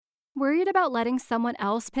Worried about letting someone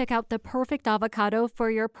else pick out the perfect avocado for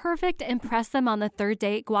your perfect impress them on the third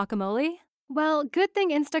date guacamole? Well, good thing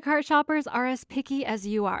Instacart shoppers are as picky as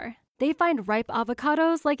you are. They find ripe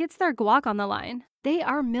avocados like it's their guac on the line. They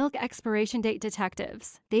are milk expiration date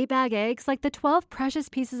detectives. They bag eggs like the 12 precious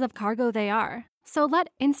pieces of cargo they are. So let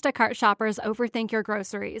Instacart shoppers overthink your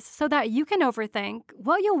groceries so that you can overthink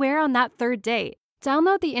what you'll wear on that third date.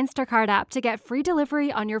 Download the Instacart app to get free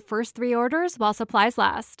delivery on your first 3 orders while supplies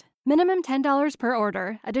last. Minimum $10 per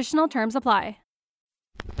order. Additional terms apply.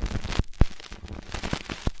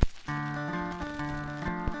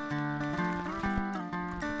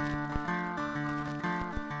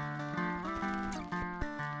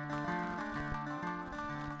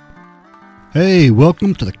 Hey,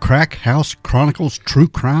 welcome to the Crack House Chronicles True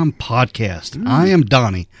Crime Podcast. I am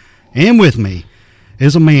Donnie, and with me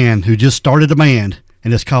is a man who just started a band,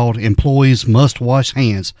 and it's called Employees Must Wash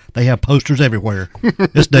Hands. They have posters everywhere.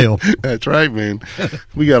 It's Dale. That's right, man.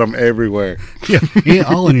 We got them everywhere. Yeah,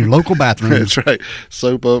 all in your local bathroom. That's right.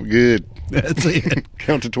 Soap up good. That's it.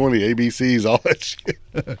 Count to 20, ABCs, all that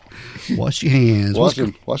shit. Wash your hands. Wash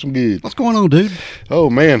them good. What's going on, dude? Oh,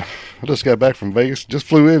 man. I just got back from Vegas. Just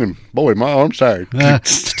flew in, and boy, my arm's tired. Yeah.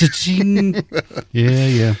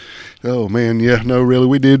 Oh, man. Yeah, no, really,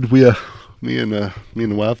 we did. Me and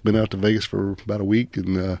the wife been out to Vegas for about a week,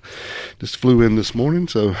 and just flew in this morning.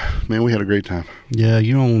 So, man, we had a great time. Yeah,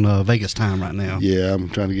 you're on Vegas time right now. Yeah, I'm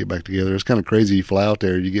trying to get back together. It's kind of crazy. You fly out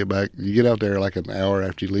there, you get out there like an hour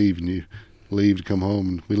after you leave, and you leave to come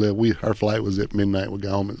home. And our flight was at midnight. We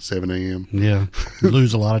got home at 7 a.m. Yeah, you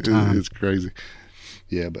lose a lot of time. It's crazy.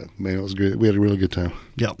 Yeah, but man, it was good. We had a really good time.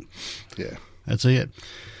 Yep. Yeah. That's it.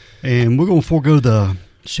 And we're going to forego the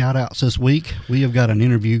shout outs this week. We have got an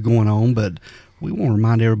interview going on, but we want to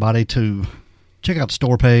remind everybody to check out the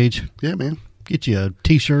store page. Yeah, man. Get you a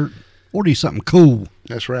t-shirt, order you something cool.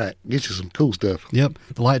 That's right. Get you some cool stuff. Yep.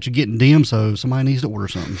 The lights are getting dim, so somebody needs to order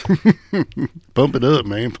something. Pump it up,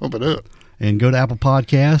 man. Pump it up. And go to Apple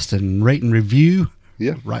Podcast and rate and review.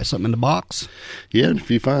 Yeah. Write something in the box. Yeah, and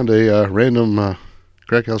if you find a random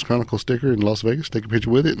Crack House Chronicle sticker in Las Vegas, take a picture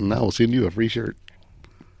with it, and I will send you a free shirt.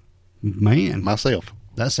 Man. Myself.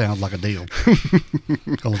 That sounds like a deal.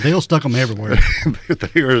 Because Dale stuck them everywhere.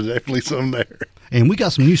 There are definitely some there. And we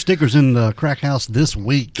got some new stickers in the Crack House this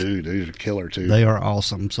week. Dude, these are killer, too. They are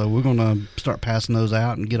awesome. So we're going to start passing those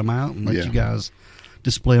out and get them out and let Yeah. you guys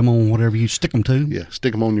display them on whatever you stick them to. Yeah,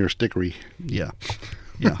 stick them on your stickery. Yeah.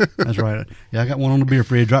 Yeah, that's right. Yeah, I got one on the beer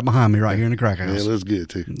fridge right behind me right here in the Crack House. Yeah, it looks good,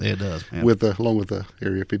 too. It does, man. Along with the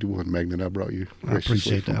Area 51 magnet I brought you. I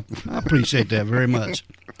appreciate that. I appreciate that very much.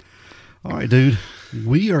 All right, dude.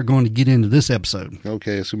 We are going to get into this episode.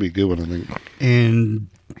 Okay, it's going to be a good one, I think. And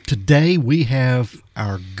today we have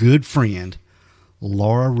our good friend,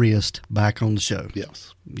 Laura Rist, back on the show.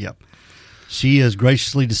 Yes. Yep. She has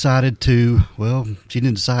graciously decided to, well, she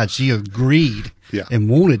didn't decide, she agreed and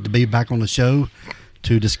wanted to be back on the show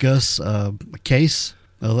to discuss a case.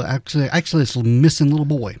 Actually, it's a missing little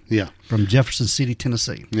boy. Yeah. From Jefferson City,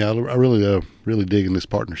 Tennessee. Yeah, I really digging this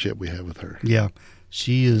partnership we have with her. Yeah.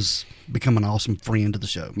 She has become an awesome friend to the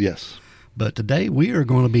show. Yes. But today we are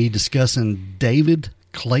going to be discussing David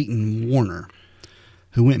Clayton Warner,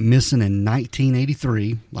 who went missing in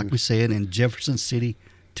 1983, like we said, in Jefferson City,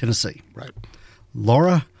 Tennessee. Right.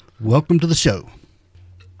 Laura, welcome to the show.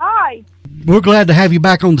 Hi. We're glad to have you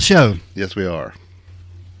back on the show. Yes, we are.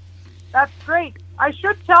 That's great. I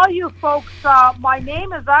should tell you folks, my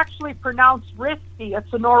name is actually pronounced Risty.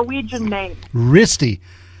 It's a Norwegian name. Risty.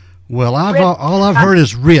 Well, all I've heard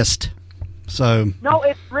is wrist. So no,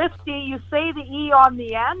 it's Risty. You say the E on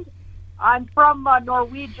the end. I'm from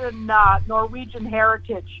Norwegian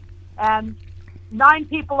heritage, and 9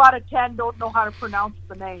 people out of 10 don't know how to pronounce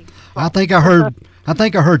the name. So, I think I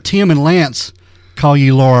heard Tim and Lance call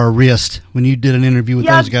you Laura Rist when you did an interview with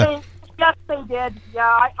those guys. Yes, they did.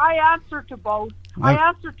 Yeah, I answer to both. I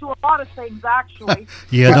answer to a lot of things, actually.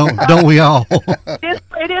 Yeah, don't we all?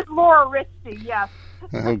 It is Laura Risty, yes.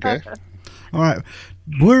 Okay. All right.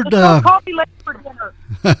 We're call me later for dinner.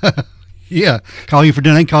 Yeah, call you for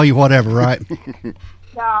dinner and call you whatever, right?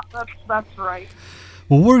 Yeah, that's right.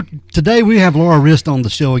 Well, today we have Laura Rist on the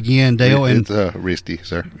show again, Dale. It's Risty,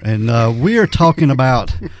 sir. And we are talking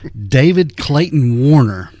about David Clayton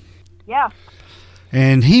Warner. Yeah.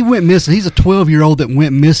 And he went missing. He's a 12-year-old that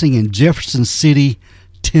went missing in Jefferson City,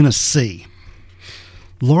 Tennessee.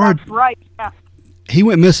 Laura, that's right, yeah. He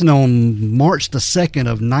went missing on March the 2nd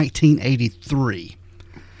of 1983.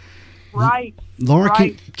 Right. Laura,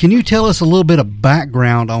 right. Can you tell us a little bit of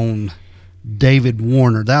background on David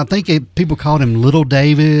Warner? I think people called him Little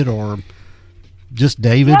David or just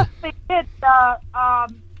David. Yes, they did.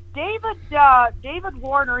 David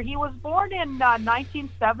Warner, he was born in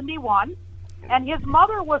 1971, and his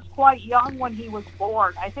mother was quite young when he was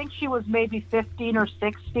born. I think she was maybe 15 or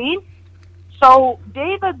 16. So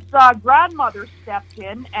David's grandmother stepped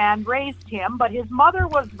in and raised him, but his mother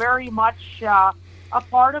was very much a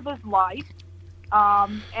part of his life.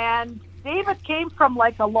 And David came from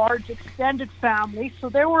like a large extended family, so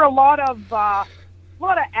there were a lot of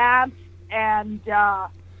aunts and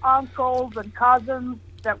uncles and cousins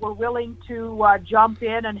that were willing to jump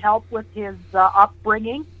in and help with his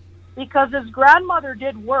upbringing, because his grandmother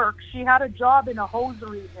did work. She had a job in a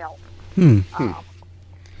hosiery mill.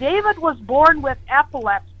 David was born with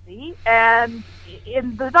epilepsy, and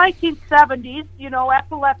in the 1970s,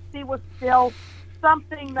 epilepsy was still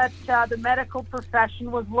something that the medical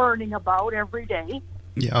profession was learning about every day.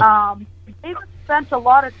 Yeah. David spent a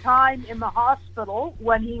lot of time in the hospital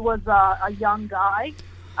when he was a young guy,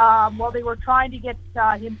 while they were trying to get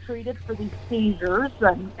him treated for these seizures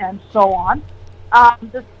and so on.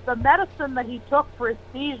 The medicine that he took for his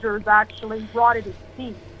seizures actually rotted his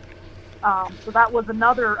teeth. So that was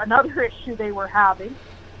another issue they were having.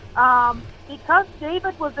 Because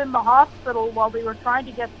David was in the hospital while they were trying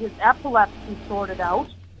to get his epilepsy sorted out,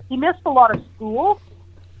 he missed a lot of school.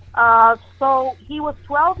 So he was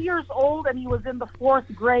 12 years old, and he was in the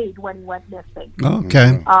 4th grade when he went missing.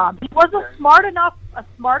 Okay. He was a smart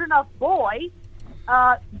enough boy,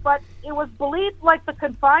 but it was believed like the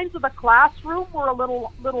confines of the classroom were a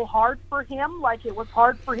little hard for him. Like it was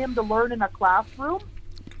hard for him to learn in a classroom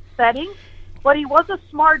setting. But he was a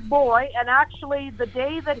smart boy, and actually the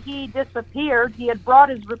day that he disappeared, he had brought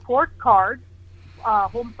his report card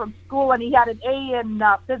home from school, and he had an A in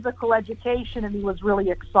physical education, and he was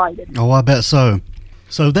really excited. Oh, I bet so.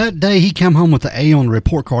 So that day he came home with the A on the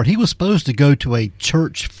report card. He was supposed to go to a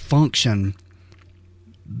church function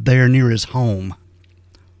there near his home.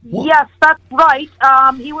 What? Yes, that's right.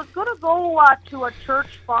 He was going to go to a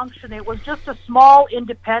church function. It was just a small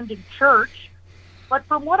independent church. But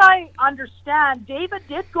from what I understand, David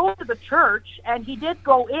did go to the church, and he did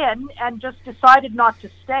go in and just decided not to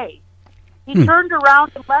stay. He turned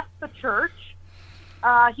around and left the church.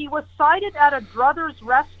 He was sighted at a Druthers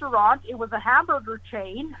restaurant. It was a hamburger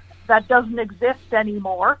chain that doesn't exist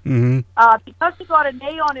anymore. Mm-hmm. Because he got an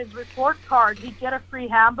A on his report card, he'd get a free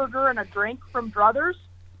hamburger and a drink from Druthers.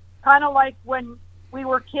 Kind of like when we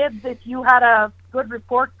were kids, if you had a good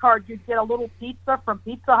report card, you'd get a little pizza from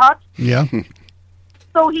Pizza Hut. Yeah.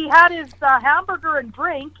 So he had his hamburger and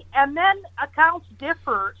drink, and then accounts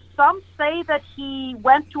differ. Some say that he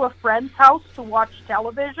went to a friend's house to watch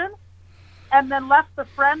television and then left the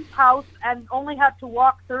friend's house and only had to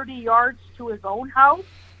walk 30 yards to his own house.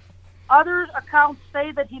 Other accounts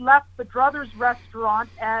say that he left the Druthers restaurant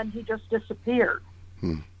and he just disappeared.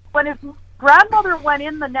 When his grandmother went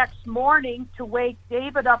in the next morning to wake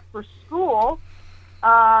David up for school,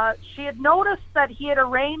 she had noticed that he had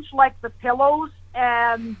arranged like the pillows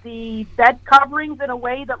and the bed coverings in a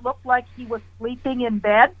way that looked like he was sleeping in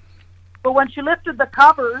bed. But when she lifted the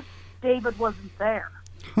covers, David wasn't there.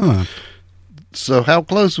 Huh. So how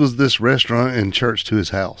close was this restaurant and church to his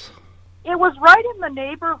house? It was right in the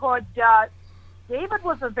neighborhood. David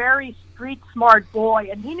was a very street-smart boy,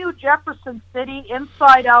 and he knew Jefferson City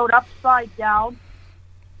inside out, upside down.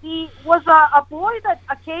 He was a boy that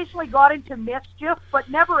occasionally got into mischief, but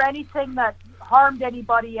never anything that harmed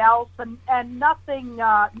anybody else, and nothing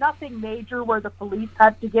major where the police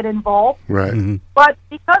had to get involved. Right. Mm-hmm. But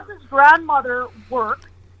because his grandmother worked,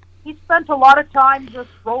 he spent a lot of time just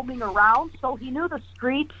roaming around, so he knew the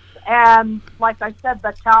streets and, like I said,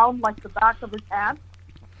 the town like the back of his hand.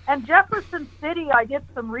 And Jefferson City, I did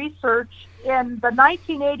some research. In the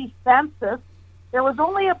 1980 census, there was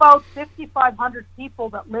only about 5,500 people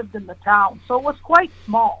that lived in the town, so it was quite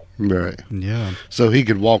small. Right. Yeah. So he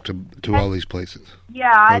could walk to all these places.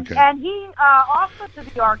 Yeah, Okay. and he offered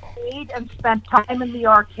to the arcade and spent time in the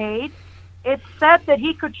arcade. It said that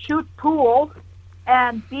he could shoot pool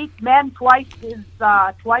and beat men twice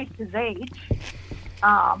his age.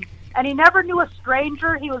 And he never knew a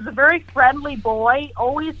stranger. He was a very friendly boy,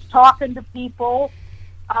 always talking to people.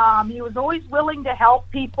 He was always willing to help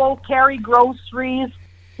people, carry groceries.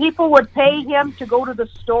 People would pay him to go to the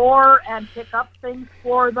store and pick up things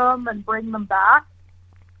for them and bring them back.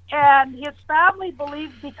 And his family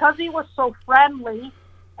believed because he was so friendly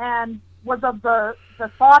and was of the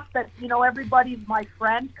thought that, everybody's my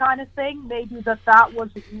friend kind of thing, maybe that was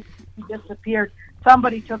he disappeared.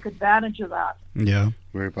 Somebody took advantage of that. Yeah.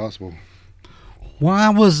 Very possible. Why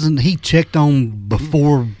wasn't he checked on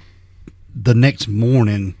before the next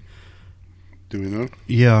morning? Do we know?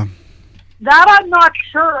 Yeah. That I'm not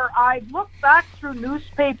sure. I've looked back through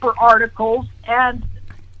newspaper articles, and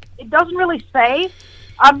it doesn't really say.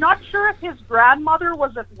 I'm not sure if his grandmother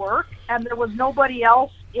was at work and there was nobody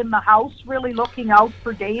else in the house really looking out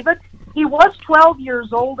for David. He was 12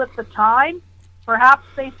 years old at the time. Perhaps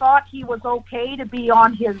they thought he was okay to be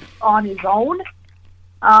on his own.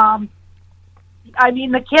 I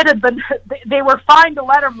mean, the kid had been, they were fine to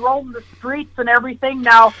let him roam the streets and everything.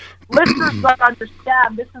 Now, listeners got to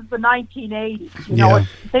understand, this is the 1980s. You know,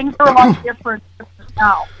 things are a lot different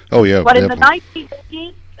now. Oh, yeah. But definitely. in the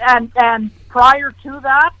 1980s and prior to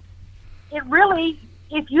that, it really,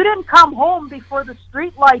 if you didn't come home before the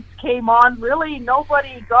street lights came on, really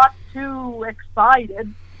nobody got too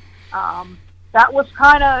excited. That was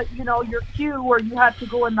kind of, you know, your cue where you had to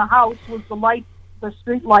go in the house was the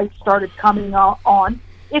street lights started coming on.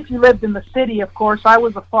 If you lived in the city, of course. I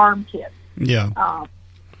was a farm kid. Yeah.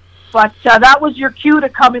 But that was your cue to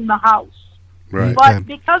come in the house. Right. But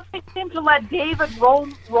because they seemed to let David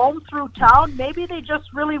roam through town, maybe they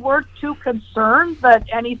just really weren't too concerned that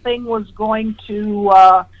anything was going to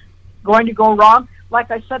go wrong.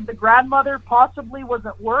 Like I said, the grandmother possibly was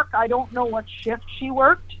at work. I don't know what shift she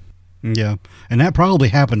worked. Yeah, and that probably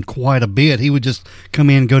happened quite a bit. He would just come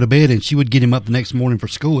in, go to bed, and she would get him up the next morning for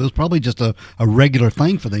school. It was probably just a regular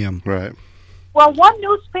thing for them. Right. Well, one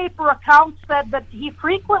newspaper account said that he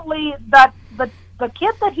frequently, that the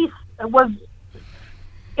kid that he was,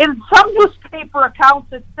 in some newspaper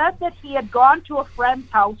accounts, it said that he had gone to a friend's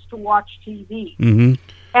house to watch TV. Mm-hmm.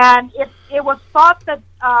 And it was thought that,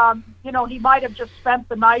 you know, he might have just spent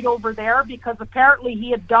the night over there because apparently he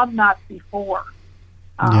had done that before.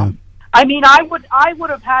 Yeah. I mean, I would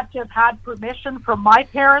have had permission from my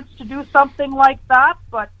parents to do something like that,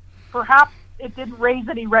 but perhaps it didn't raise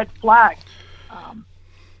any red flags.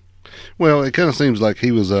 Well, it kind of seems like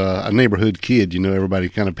he was a neighborhood kid, you know, everybody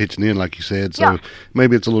kind of pitching in, like you said. So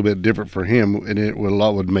maybe it's a little bit different for him, and it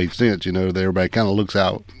would make sense, you know, that everybody kind of looks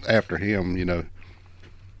out after him, you know.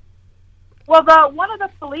 Well, one of the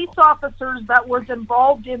police officers that was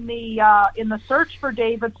involved in the search for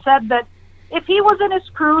David said that if he was in his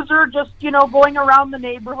cruiser, just, you know, going around the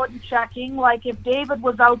neighborhood and checking, like if David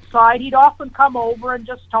was outside, he'd often come over and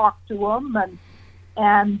just talk to him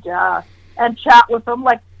and chat with him.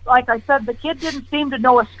 Like I said, the kid didn't seem to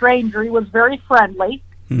know a stranger. He was very friendly,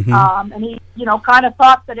 and he, you know, kind of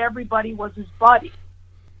thought that everybody was his buddy.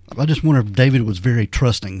 I just wonder if David was very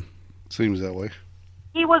trusting. Seems that way.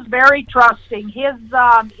 He was very trusting. His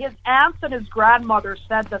aunts and his grandmother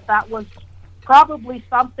said that was probably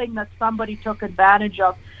something that somebody took advantage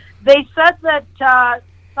of. They said that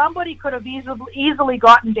somebody could have easily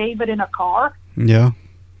gotten David in a car. Yeah.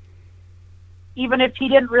 Even if he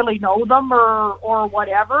didn't really know them or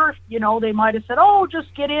whatever, you know, they might have said, "Oh,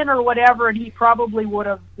 just get in" or whatever, and he probably would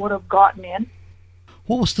have gotten in.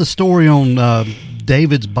 What was the story on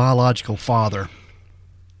David's biological father?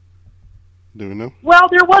 Do we know? Well,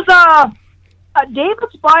 there was a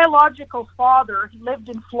David's biological father. He lived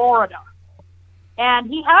in Florida.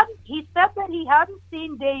 And he said that he hadn't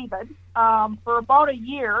seen David for about a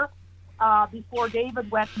year before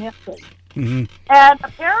David went missing. Mm-hmm. And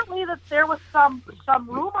apparently that there was some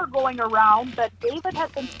rumor going around that David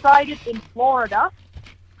had been sighted in Florida,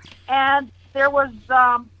 and there was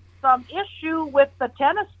some issue with the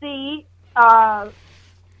Tennessee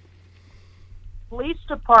police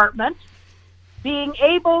department being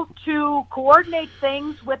able to coordinate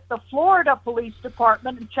things with the Florida Police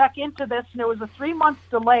Department and check into this, and there was a 3-month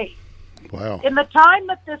delay. Wow. In the time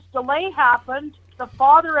that this delay happened, the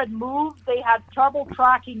father had moved, they had trouble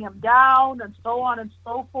tracking him down, and so on and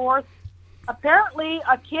so forth. Apparently,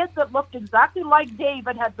 a kid that looked exactly like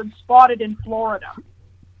David had been spotted in Florida.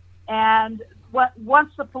 And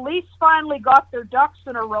once the police finally got their ducks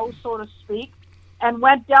in a row, so to speak, and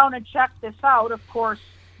went down and checked this out, of course,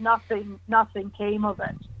 nothing came of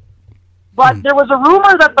it. But there was a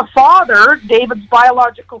rumor that the father, David's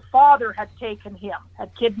biological father, had taken him, had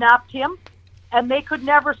kidnapped him, and they could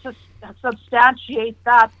never substantiate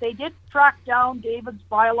that. They did track down David's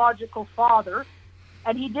biological father,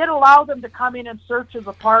 and he did allow them to come in and search his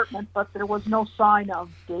apartment, but there was no sign of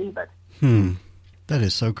David. That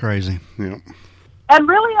is so crazy. Yeah. And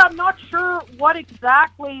really, I'm not sure what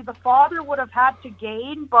exactly the father would have had to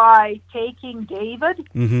gain by taking David,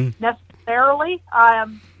 necessarily.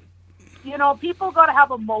 You know, people got to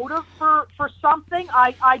have a motive for something.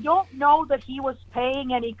 I don't know that he was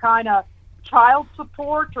paying any kind of child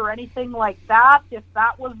support or anything like that, if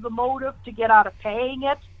that was the motive to get out of paying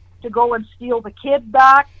it, to go and steal the kid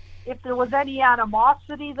back. If there was any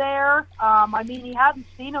animosity there, I mean, he hadn't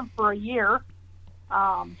seen him for a year.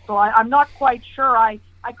 So I'm not quite sure.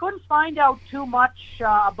 I couldn't find out too much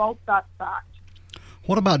about that fact.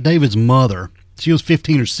 What about David's mother? She was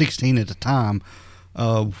 15 or 16 at the time.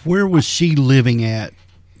 Where was she living at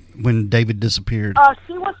when David disappeared?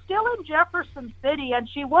 She was still in Jefferson City, and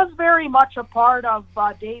she was very much a part of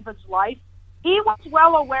David's life. He was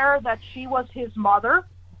well aware that she was his mother,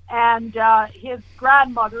 and his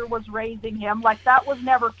grandmother was raising him. Like, that was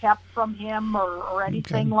never kept from him or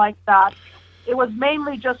anything like that. It was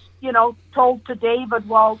mainly just, told to David,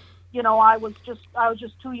 well, I was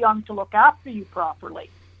just too young to look after you properly.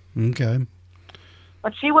 Okay.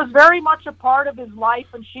 But she was very much a part of his life,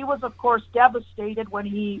 and she was, of course, devastated when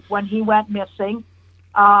he went missing.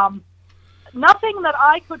 Nothing that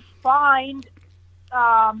I could find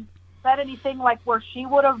said anything like where she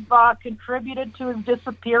would have contributed to his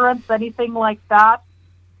disappearance, anything like that.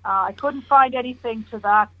 I couldn't find anything to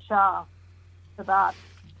that.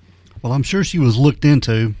 Well, I'm sure she was looked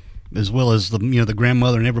into, as well as the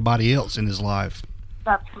grandmother and everybody else in his life.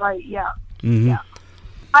 That's right. Yeah. Mm-hmm. Yeah.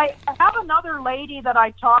 I have another lady that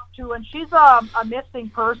I talked to, and she's a missing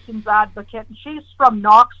persons advocate, and she's from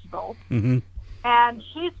Knoxville. Mm-hmm. And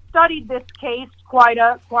she studied this case quite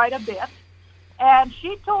a bit. And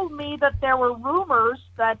she told me that there were rumors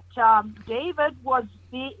that David was.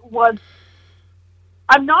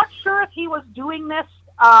 I'm not sure if he was doing this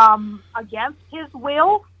against his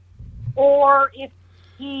will, or if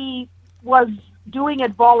he was doing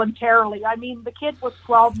it voluntarily. I mean, the kid was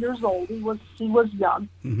 12 years old. He was young.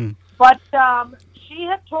 Mm-hmm. But she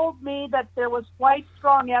had told me that there was quite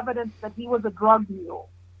strong evidence that he was a drug mule.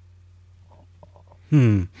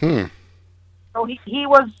 So he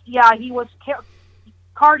was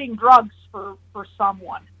carting drugs for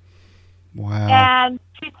someone. Wow. And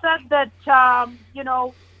she said that,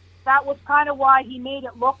 that was kind of why he made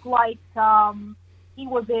it look like he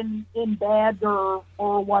was in bed or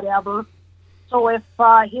whatever. So if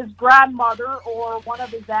his grandmother or one of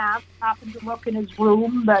his aunts happened to look in his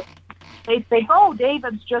room, that they'd say, "Oh,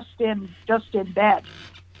 David's just in bed,"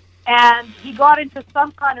 and he got into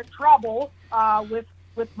some kind of trouble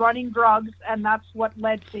with running drugs, and that's what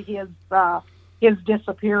led to his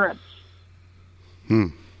disappearance.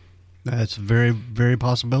 That's a very, very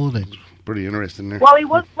possibility. Pretty interesting there. Well, he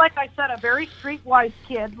was, like I said, a very streetwise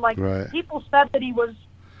kid. Like, right. People said that he was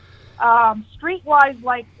streetwise,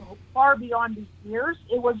 like, far beyond his years.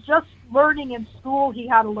 It was just learning in school he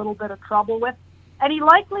had a little bit of trouble with. And he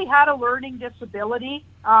likely had a learning disability.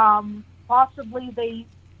 Possibly the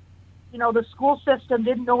school system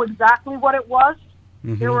didn't know exactly what it was.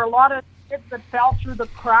 Mm-hmm. There were a lot of kids that fell through the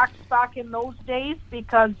cracks back in those days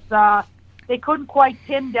because they couldn't quite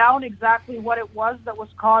pin down exactly what it was that was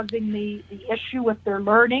causing the issue with their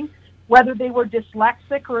learning, whether they were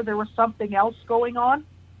dyslexic or there was something else going on.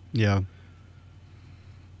 Yeah.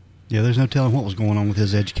 Yeah, there's no telling what was going on with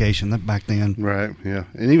his education back then. Right, yeah.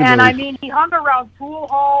 I mean, he hung around pool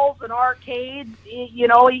halls and arcades.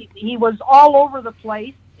 He was all over the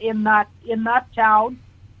place in that town.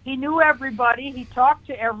 He knew everybody. He talked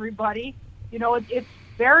to everybody. It's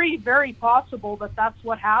very, very possible that that's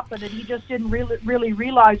what happened, and he just didn't really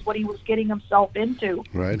realize what he was getting himself into.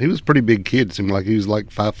 Right. He was a pretty big kid. It seemed like he was like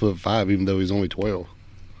 5'5", even though he's only 12.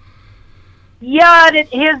 Yeah, and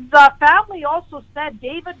his family also said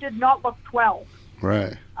David did not look 12.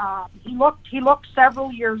 Right. He looked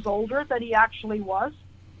several years older than he actually was.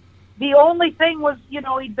 The only thing was,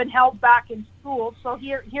 he'd been held back in school. So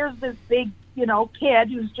here's this big,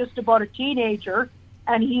 kid who's just about a teenager,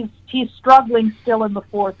 and he's struggling still in the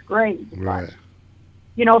 4th grade. Right.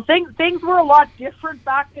 But, things were a lot different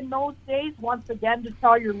back in those days. Once again, to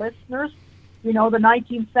tell your listeners, the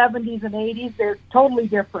 1970s and 80s, they're totally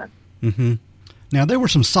different. Mm-hmm. Now, there were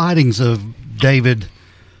some sightings of David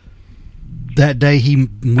that day he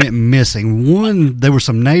went missing. There were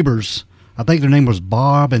some neighbors, I think their name was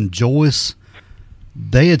Bob and Joyce.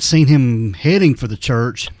 They had seen him heading for the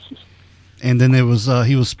church, and then he was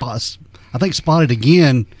spotted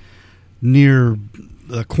again near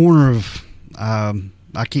the corner of,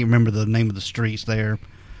 I can't remember the name of the streets there,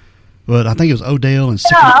 but I think it was Odell and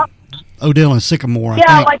Sycamore. Yeah,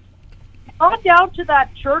 I think. like, gone down to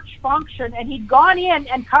that church function, and he'd gone in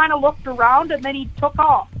and kind of looked around, and then he took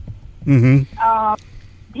off. Mm-hmm.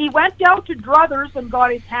 He went down to Druthers and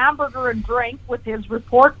got his hamburger and drink with his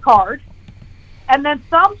report card. And then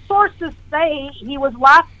some sources say he was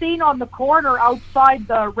last seen on the corner outside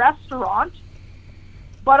the restaurant.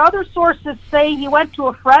 But other sources say he went to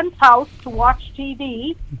a friend's house to watch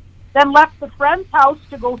TV, then left the friend's house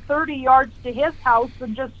to go 30 yards to his house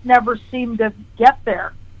and just never seemed to get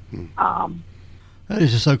there. That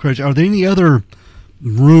is just so crazy. Are there any other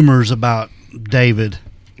rumors about David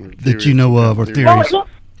that you know of, or theories? Well,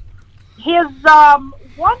 his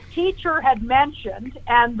one teacher had mentioned,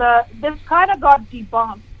 and this kind of got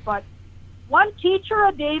debunked, but one teacher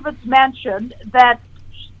of David's mentioned that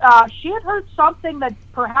she had heard something that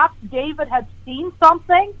perhaps David had seen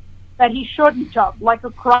something that he shouldn't have, like a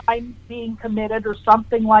crime being committed or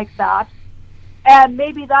something like that. And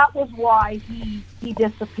maybe that was why he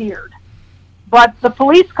disappeared. But the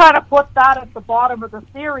police kind of put that at the bottom of the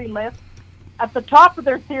theory list. At the top of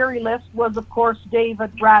their theory list was, of course,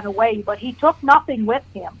 David ran away, but he took nothing with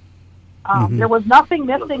him. There was nothing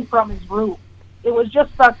missing from his room. It was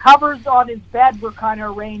just the covers on his bed were kind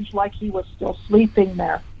of arranged like he was still sleeping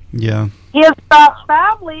there. Yeah. His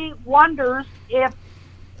family wonders if,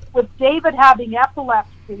 with David having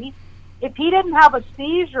epilepsy, if he didn't have a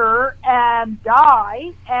seizure and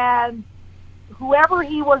die, and whoever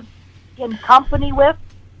he was in company with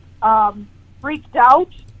freaked out,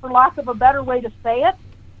 for lack of a better way to say it,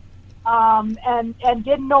 and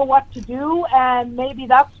didn't know what to do, and maybe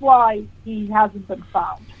that's why he hasn't been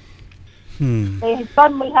found. They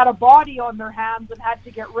suddenly had a body on their hands and had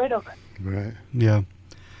to get rid of it. Right. Yeah.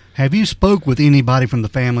 Have you spoke with anybody from the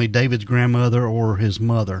family, David's grandmother or his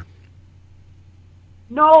mother?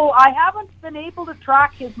 No, I haven't been able to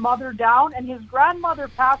track his mother down, and his grandmother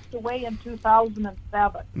passed away in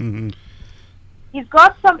 2007. Mm-hmm. He's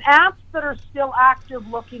got some aunts that are still active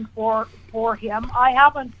looking for him. I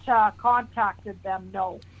haven't contacted them,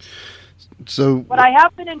 no. But I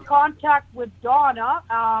have been in contact with Donna.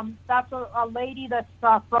 That's a lady that's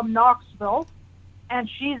from Knoxville, and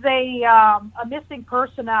she's a missing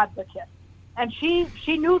person advocate. And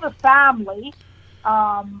she knew the family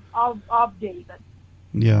of David.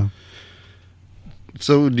 Yeah.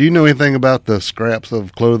 So do you know anything about the scraps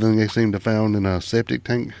of clothing they seem to found in a septic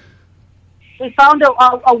tank? They found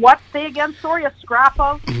a what? Say again, sorry, a scrap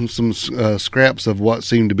of? Some scraps of what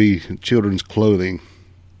seemed to be children's clothing.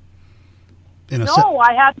 No,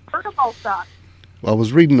 I hadn't heard about that. Well, I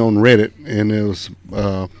was reading on Reddit, and it was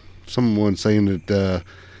someone saying that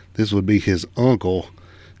this would be his uncle.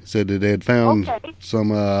 He said that they had found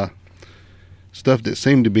some stuff that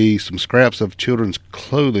seemed to be some scraps of children's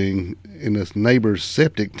clothing in this neighbor's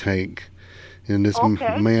septic tank. And this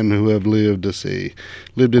man who have lived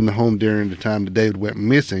in the home during the time that David went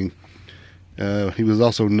missing, he was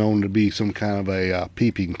also known to be some kind of a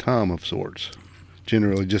peeping Tom of sorts.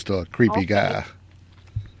 Generally just a creepy guy.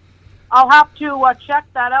 I'll have to check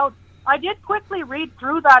that out. I did quickly read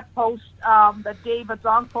through that post that David's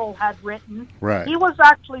uncle had written. Right. He was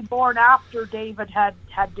actually born after David had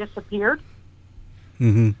disappeared.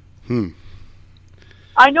 Mm-hmm.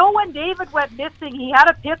 I know when David went missing, he had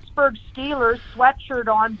a Pittsburgh Steelers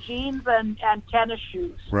sweatshirt on, jeans and tennis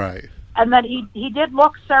shoes. Right. And then he did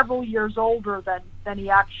look several years older than he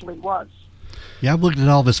actually was. Yeah, I've looked at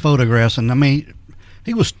all of his photographs, and I mean,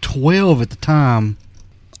 he was 12 at the time.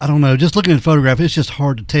 I don't know. Just looking at the photograph, it's just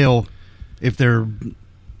hard to tell if they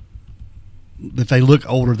look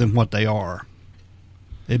older than what they are.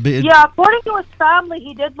 Yeah, according to his family,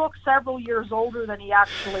 he did look several years older than he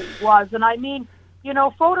actually was. And I mean, you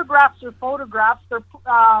know, photographs are photographs. They're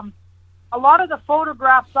a lot of the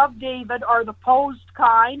photographs of David are the posed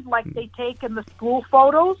kind, like they take in the school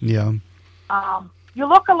photos. Yeah. You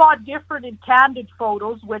look a lot different in candid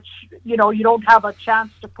photos, which, you know, you don't have a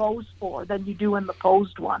chance to pose for than you do in the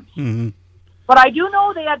posed ones. Mm-hmm. But I do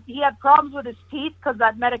know he had problems with his teeth because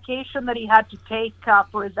that medication that he had to take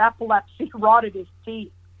for his epilepsy rotted his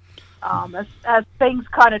teeth, as things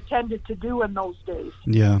kind of tended to do in those days.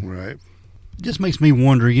 Yeah. Right. It just makes me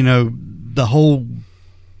wonder, you know, the whole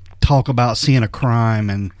talk about seeing a crime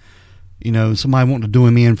and, you know, somebody wanting to do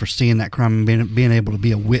him in for seeing that crime and being able to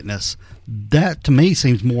be a witness. That, to me,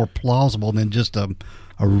 seems more plausible than just a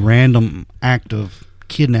random act of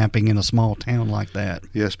kidnapping in a small town like that.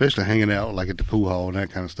 Yeah, especially hanging out like at the pool hall and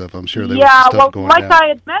that kind of stuff. I'm sure there was stuff going like down. I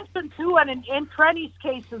had mentioned too, and in Trenny's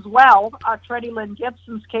case as well, Trenny Lynn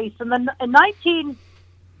Gibson's case, and then in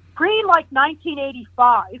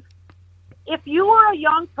 1985, if you were a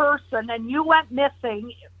young person and you went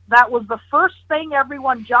missing, that was the first thing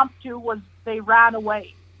everyone jumped to was they ran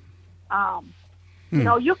away. You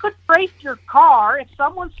know, you could trace your car. If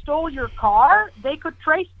someone stole your car, they could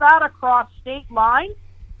trace that across state lines.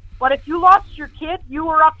 But if you lost your kid, you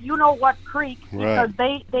were up you-know-what creek because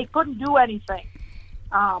they couldn't do anything.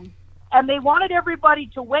 And they wanted everybody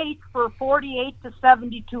to wait for 48 to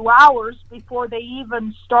 72 hours before they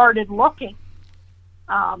even started looking.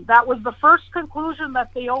 That was the first conclusion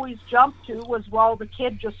that they always jumped to was, well, the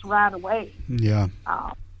kid just ran away. Yeah.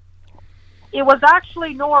 It was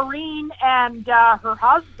actually Noreen and her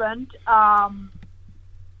husband, John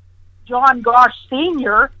Gosh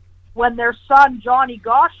Sr., when their son Johnny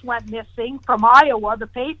Gosh went missing from Iowa, the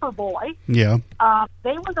paper boy. Yeah.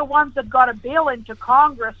 They were the ones that got a bill into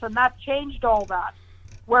Congress, and that changed all that.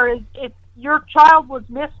 Whereas if your child was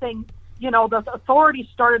missing, the authorities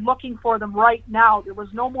started looking for them right now. There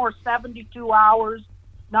was no more 72 hours,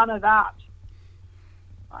 none of that.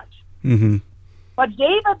 Mm-hmm. But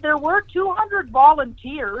David, there were 200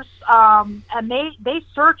 volunteers, and they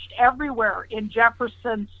searched everywhere in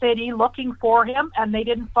Jefferson City looking for him, and they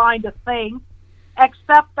didn't find a thing,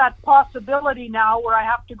 except that possibility now where I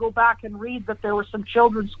have to go back and read that there was some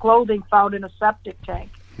children's clothing found in a septic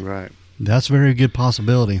tank. Right. That's a very good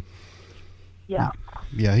possibility. Yeah.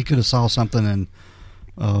 Yeah, he could have saw something and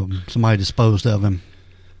somebody disposed of him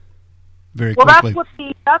very quickly.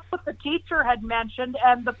 That's what the teacher had mentioned,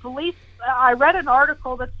 and the police. I read an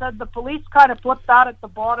article that said the police kind of put that at the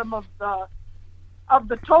bottom of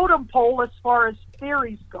the totem pole as far as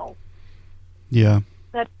theories go. Yeah.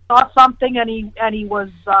 That he saw something, and he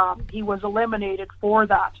was eliminated for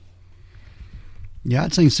that. Yeah,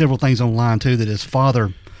 I'd seen several things online too that his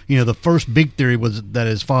father. The first big theory was that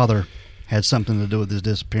his father had something to do with his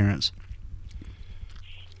disappearance.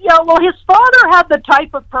 Yeah, well, his father had the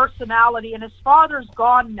type of personality, and his father's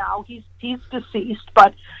gone now. He's deceased,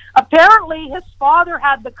 but apparently his father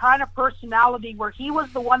had the kind of personality where he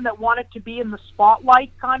was the one that wanted to be in the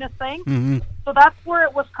spotlight kind of thing. Mm-hmm. So that's where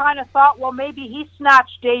it was kind of thought, well, maybe he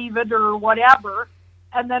snatched David or whatever,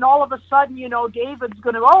 and then all of a sudden, David's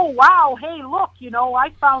going to, oh, wow, hey, look, I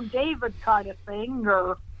found David kind of thing,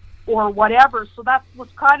 or whatever. So that was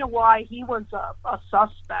kind of why he was a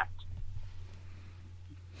suspect.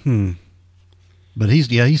 But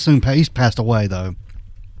he's passed away though.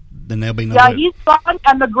 Then there'll be no. Yeah, he's gone,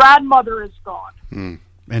 and the grandmother is gone. And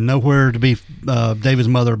nowhere to be. David's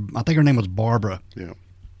mother, I think her name was Barbara. Yeah.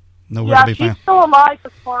 Nowhere to be found. She's still alive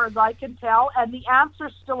as far as I can tell, and the aunt's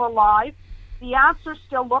still alive. The aunt's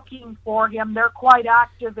still looking for him. They're quite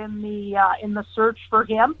active in the search for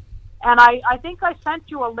him. And I think I sent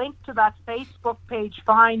you a link to that Facebook page,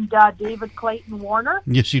 Find David Clayton Warner.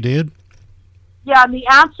 Yes, you did. Yeah, and the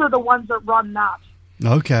aunts are the ones that run that.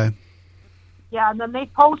 Okay. Yeah, and then they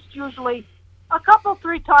post usually a couple,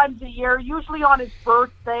 3 times a year, usually on his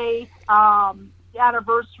birthday, the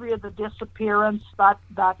anniversary of the disappearance, that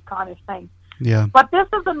kind of thing. Yeah. But this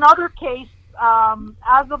is another case,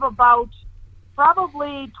 as of about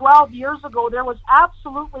probably 12 years ago, there was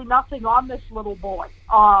absolutely nothing on this little boy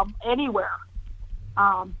anywhere.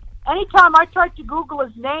 Anytime I tried to Google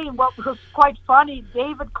his name, what was quite funny,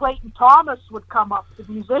 David Clayton Thomas would come up, the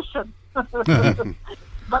musician.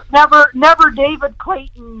 But never David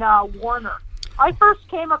Clayton Warner. I first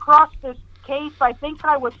came across this case, I think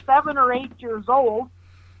I was 7 or 8 years old,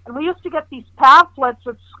 and we used to get these pamphlets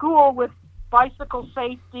at school with bicycle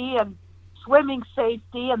safety and swimming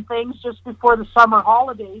safety and things just before the summer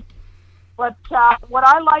holidays. But what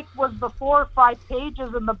I liked was the 4 or 5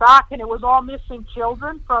 pages in the back, and it was all missing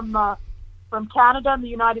children from Canada and the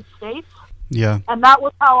United States. Yeah. And that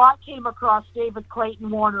was how I came across David Clayton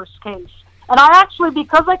Warner's case. And I actually,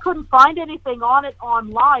 because I couldn't find anything on it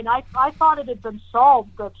online, I thought it had been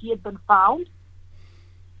solved, that he had been found.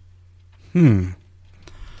 Well,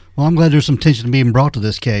 I'm glad there's some attention being brought to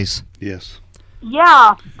this case. Yes.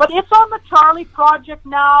 Yeah, but it's on the Charlie Project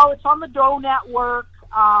now. It's on the Doe Network.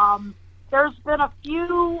 There's been a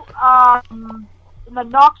few in the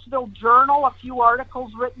Knoxville Journal, a few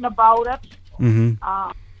articles written about it.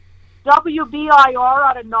 Mm-hmm. WBIR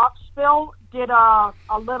out of Knoxville did a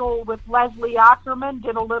little, with Leslie Ackerman,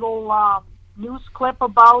 did a little news clip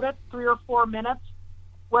about it, 3 or 4 minutes,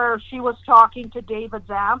 where she was talking to David's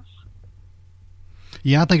aunts.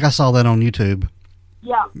 Yeah, I think I saw that on YouTube.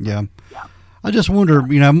 Yeah. I just wonder,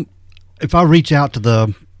 if I reach out to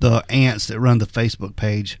the aunts that run the Facebook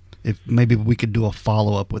page, if maybe we could do a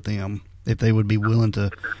follow-up with them, if they would be willing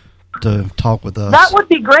to talk with us. That would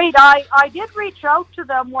be great. I did reach out to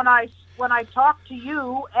them when I talked to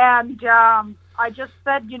you, and I just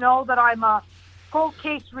said, that I'm a cold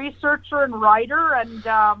case researcher and writer, and,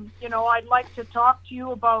 I'd like to talk to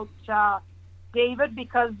you about David,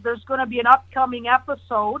 because there's going to be an upcoming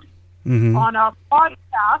episode on a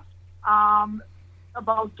podcast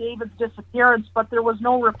about David's disappearance, but there was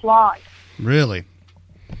no reply. Really?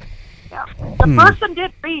 Yeah. The person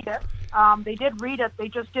did read it. They did read it. They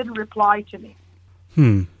just didn't reply to me.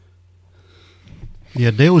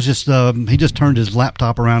 Yeah, Dale was just, he just turned his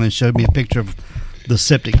laptop around and showed me a picture of the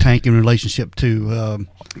septic tank in relationship to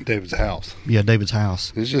David's house. Yeah, David's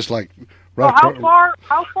house. It's just like right. So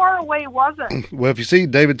how far away was it? Well, if you see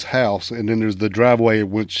David's house, and then there's the driveway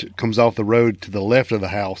which comes off the road to the left of the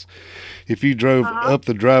house. If you drove up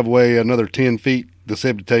the driveway another 10 feet the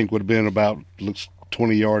septic tank would have been about, looks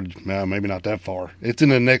 20 yards, maybe not that far. It's in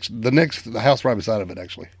the house right beside of it,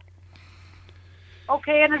 actually.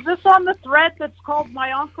 Okay, and is this on the thread that's called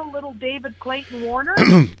My Uncle Little David Clayton Warner?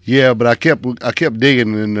 Yeah, but I kept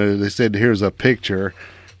digging, and they said here's a picture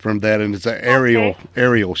from that, and it's an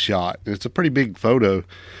aerial shot. It's a pretty big photo,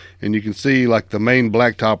 and you can see like the main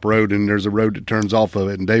blacktop road, and there's a road that turns off of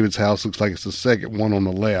it, and David's house looks like it's the second one on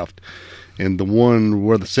the left, and the one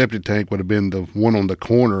where the septic tank would have been the one on the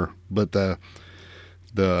corner, but the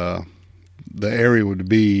area would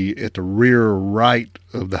be at the rear right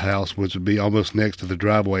of the house, which would be almost next to the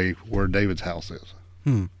driveway where David's house is.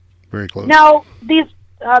 Very close. Now,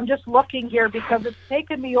 I'm just looking here because it's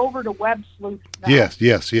taken me over to Web Sleuth now. Yes.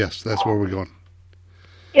 That's where we're going.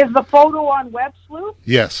 Is the photo on Web Sleuth?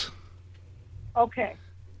 Yes. Okay.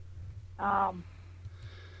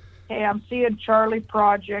 Okay, I'm seeing Charlie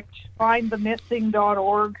Project,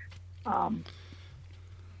 findthemissing.org. Let me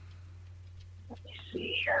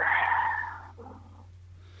see here.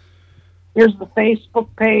 Here's the Facebook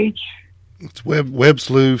page. It's Web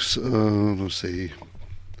Sleuths. Let's see.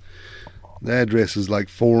 The address is like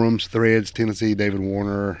forums, threads, Tennessee, David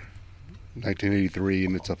Warner, 1983,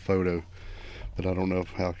 and it's a photo. But I don't know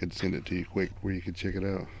how I could send it to you quick where you could check it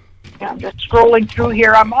out. Yeah, I'm just scrolling through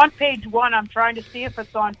here. I'm on page 1. I'm trying to see if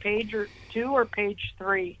it's on page 2 or page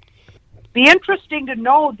 3. Be interesting to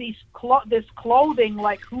know this clothing,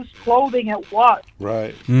 like whose clothing it was.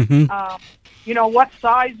 Right. Mm-hmm. What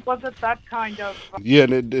size was it? That kind of. Yeah,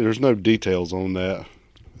 and there's no details on that.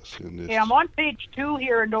 Okay, I'm on page 2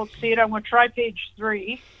 here and don't see it. I'm going to try page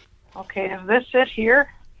 3. Okay, is this it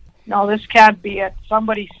here? No, this can't be it.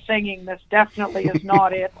 Somebody's singing. This definitely is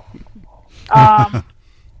not it.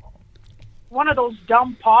 One of those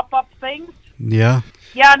dumb pop-up things. Yeah.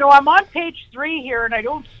 Yeah, no, I'm on page 3 here, and I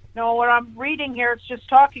don't know what I'm reading here. It's just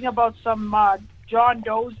talking about some John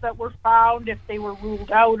Does that were found, if they were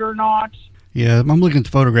ruled out or not. Yeah, I'm looking at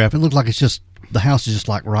the photograph. It looks like it's just, the house is just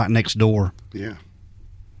like right next door. Yeah.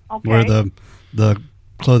 Okay. Where the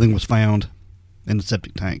clothing was found in the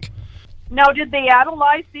septic tank. Now, did they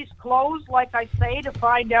analyze these clothes, like I say, to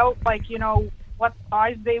find out, what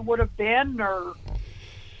size they would have been, or?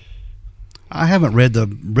 I haven't read the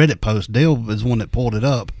Reddit post. Dale is the one that pulled it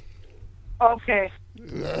up. Okay.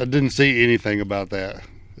 I didn't see anything about that.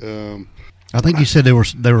 I think you said they were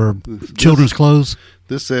children's clothes.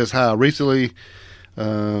 This says, hi, recently,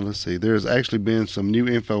 let's see, there's actually been some new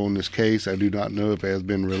info on this case. I do not know if it has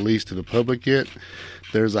been released to the public yet.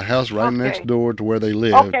 There's a house right next door to where they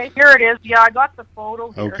live. Okay, here it is. Yeah, I got the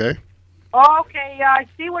photo here. Okay. Oh, okay, yeah, I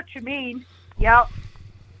see what you mean. Yeah.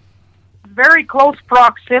 Very close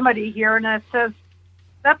proximity here, and it says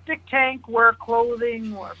septic tank where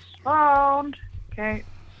clothing was found. Okay.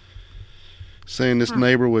 Saying this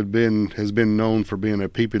neighbor has been known for being a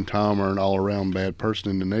peeping Tom or an all-around bad person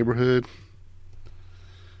in the neighborhood.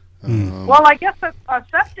 Well, I guess a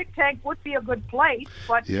septic tank would be a good place,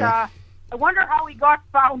 but I wonder how he got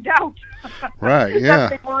found out. Right, yeah. That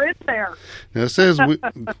they were in there. Now, it says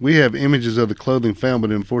we have images of the clothing found,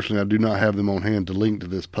 but unfortunately I do not have them on hand to link to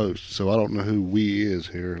this post, so I don't know who we is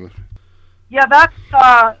here. Yeah,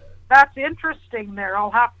 that's interesting there.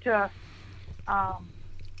 I'll have to...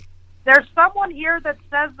 there's someone here that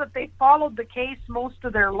says that they followed the case most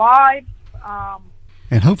of their lives.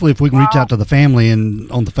 And hopefully if we can reach out to the family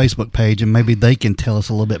and on the Facebook page, and maybe they can tell us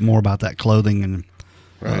a little bit more about that clothing. And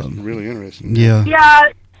right, really interesting. Yeah.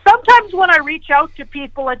 Yeah, sometimes when I reach out to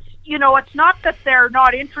people, it's not that they're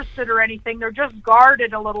not interested or anything. They're just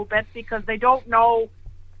guarded a little bit because they don't know,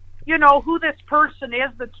 who this person is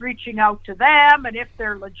that's reaching out to them and if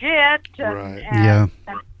they're legit and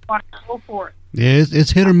so forth. Yeah,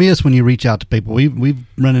 it's hit or miss when you reach out to people. We've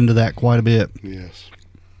run into that quite a bit. Yes.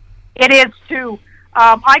 It is too.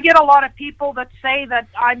 I get a lot of people that say that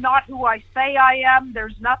I'm not who I say I am.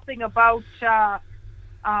 There's nothing about,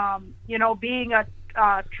 being a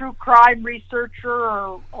true crime researcher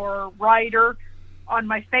or writer. On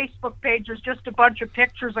my Facebook page, there's just a bunch of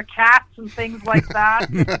pictures of cats and things like that,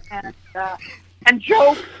 and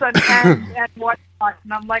jokes and whatnot.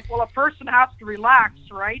 And I'm like, well, a person has to relax,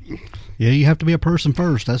 right? Yeah, you have to be a person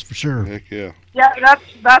first. That's for sure. Heck yeah. Yeah,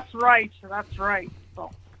 that's right. That's right. So.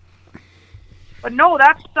 But no,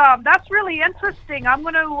 that's really interesting. I'm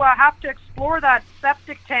going to have to explore that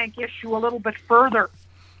septic tank issue a little bit further.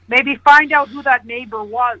 Maybe find out who that neighbor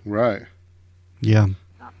was. Right. Yeah.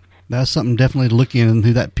 That's something definitely to look in,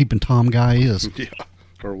 who that peeping Tom guy is. Yeah,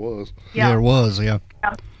 or was. Yeah, or was, yeah.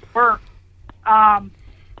 Or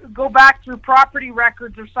go back through property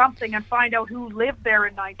records or something and find out who lived there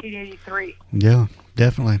in 1983. Yeah,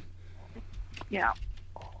 definitely. Yeah.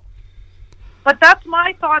 But that's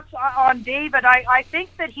my thoughts on David. I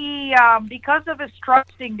think that he, because of his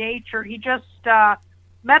trusting nature, he just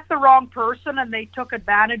met the wrong person, and they took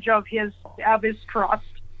advantage of his trust.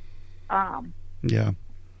 Yeah.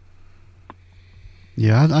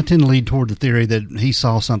 Yeah, I tend to lead toward the theory that he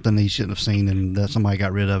saw something he shouldn't have seen, and that somebody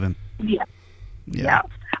got rid of him. Yeah.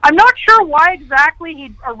 I'm not sure why exactly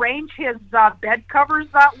he arranged his bed covers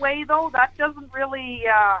that way, though. That doesn't really...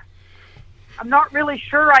 I'm not really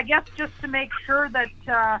sure. I guess just to make sure that,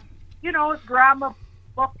 his grandma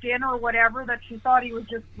booked in or whatever, that she thought he was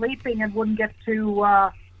just sleeping and wouldn't get too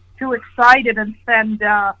excited and send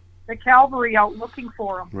the cavalry out looking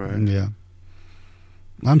for him. Right. Yeah.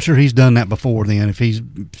 I'm sure he's done that before then. If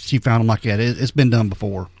she found him like that, it's been done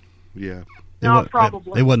before. Yeah.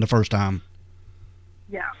 Probably. It wasn't the first time.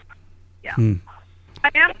 Yeah.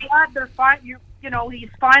 I am glad he's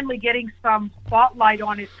finally getting some spotlight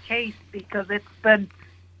on his case, because it's been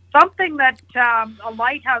something that a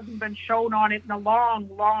light hasn't been shown on it in a long,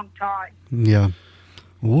 long time. Yeah.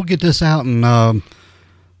 We'll get this out, and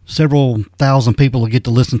several thousand people will get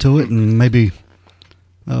to listen to it, and maybe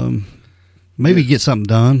get something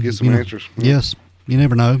done. Get some answers. Yes. You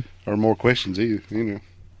never know. Or more questions either,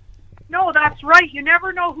 No, that's right. You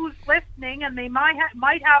never know who's listening, and they might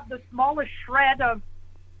have the smallest shred of...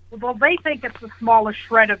 Well, they think it's the smallest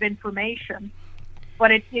shred of information,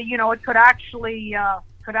 but it could actually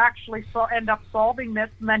end up solving this,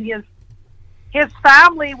 and then his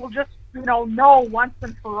family will just know once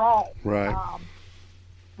and for all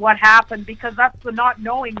what happened, because that's the not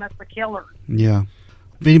knowing that's the killer. Yeah.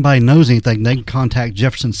 If anybody knows anything, they can contact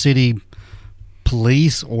Jefferson City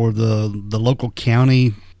Police or the local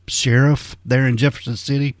county sheriff there in Jefferson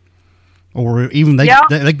City, or even they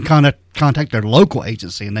can contact their local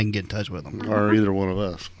agency, and they can get in touch with them. Or either one of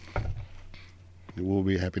us. We'll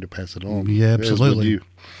be happy to pass it on. Yeah, absolutely.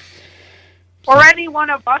 Or any one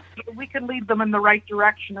of us, we can lead them in the right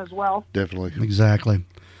direction as well. Definitely. Exactly.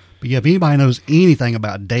 But yeah, if anybody knows anything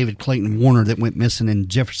about David Clayton Warner that went missing in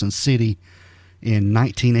Jefferson City in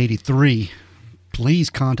 1983, please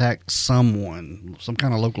contact someone, some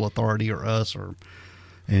kind of local authority or us,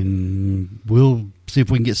 and we'll see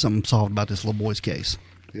if we can get something solved about this little boy's case.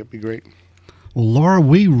 Yep, be great. Well, Laura,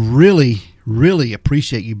 we really, really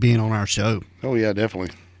appreciate you being on our show. Oh, yeah,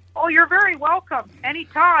 definitely. Oh, you're very welcome.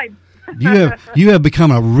 Anytime. You have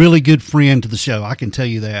become a really good friend to the show. I can tell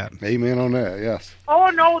you that. Amen on that, yes. Oh,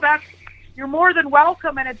 no, you're more than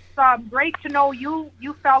welcome, and it's great to know you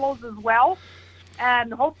fellows as well.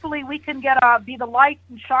 And hopefully we can be the light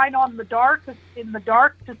and shine in the dark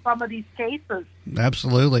to some of these cases.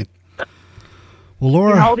 Absolutely. Well,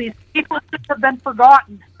 Laura, these people just have been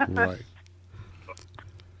forgotten. Right.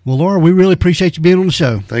 Well, Laura, we really appreciate you being on the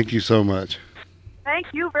show. Thank you so much. Thank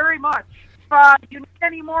you very much. If you need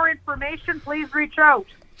any more information, please reach out.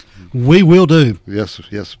 We will do. Yes.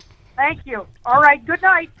 Thank you. All right. Good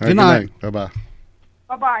night. Good night. Bye-bye.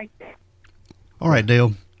 Bye-bye. All right,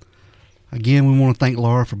 Dale. Again, we want to thank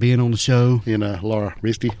Laura for being on the show. Laura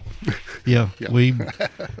Risty. Yeah, we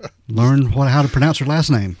learned how to pronounce her last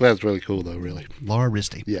name. Well, that's really cool, though, really. Laura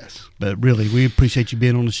Risty. Yes. But really, we appreciate you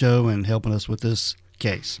being on the show and helping us with this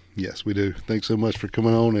case. Yes, we do. Thanks so much for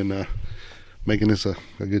coming on and making this a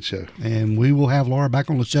good show. And we will have Laura back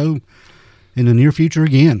on the show in the near future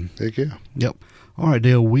again. Heck yeah. Yep. All right,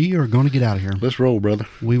 Dale, we are going to get out of here. Let's roll, brother.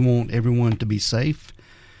 We want everyone to be safe,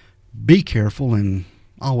 be careful, and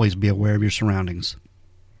always be aware of your surroundings.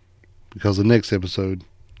 Because the next episode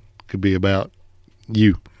could be about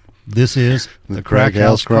you. This is the Crack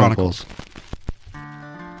House Chronicles.